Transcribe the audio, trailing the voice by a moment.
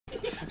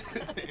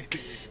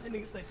That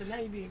nigga say, so now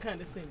you being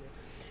condescending.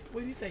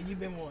 What do you say? You've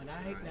been warned. All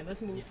right, now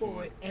let's move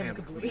forward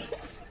amicably.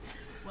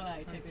 Well, all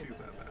right, check this out.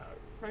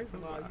 First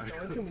of all, you're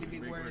throwing too many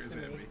big words to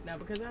me. Now,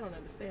 because I don't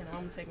understand, I'm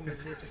going to take them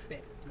as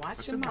disrespect.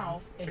 Watch your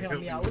mouth and help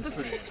me out with the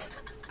sentence.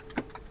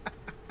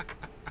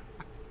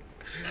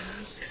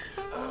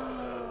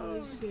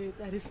 Oh, shit.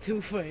 That is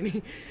too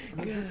funny.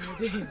 God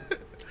damn.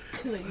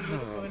 So you looking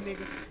for a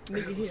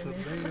nigga here, man.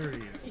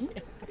 Hilarious.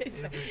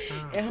 Every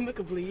time.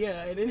 Amicably,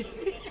 yeah. And then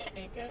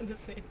ain't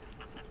condescending.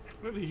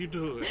 What are you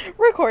doing?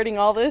 Recording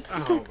all this.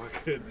 Oh my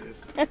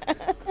goodness.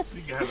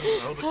 She got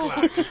us on the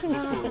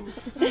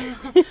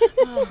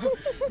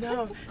clock.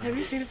 No. Have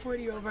you seen the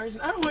 40-year-old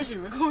version? I don't want you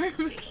to record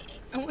me.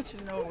 I want you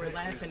to know what we're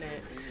laughing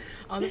at.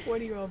 On the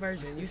 40-year-old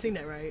version. You seen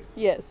that, right?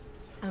 Yes.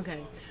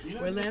 Okay.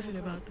 We're laughing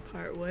about the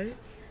part what?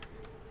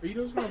 Are you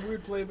doing some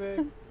weird playback?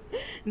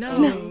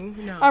 No.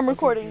 I'm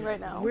recording right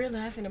now. We're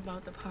laughing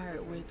about the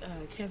part with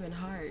Kevin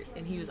Hart,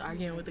 and he was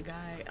arguing with the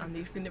guy on the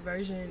extended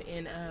version,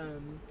 and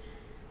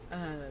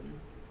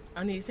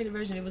on the extended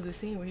version, it was a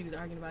scene where he was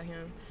arguing about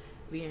him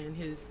being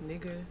his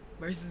nigga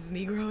versus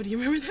Negro. Do you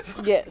remember that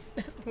part? Yes.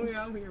 That's when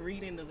we were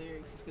reading the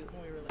lyrics too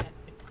when we were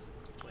laughing.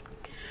 It's funny.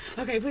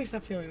 Okay, please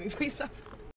stop filming me. Please stop.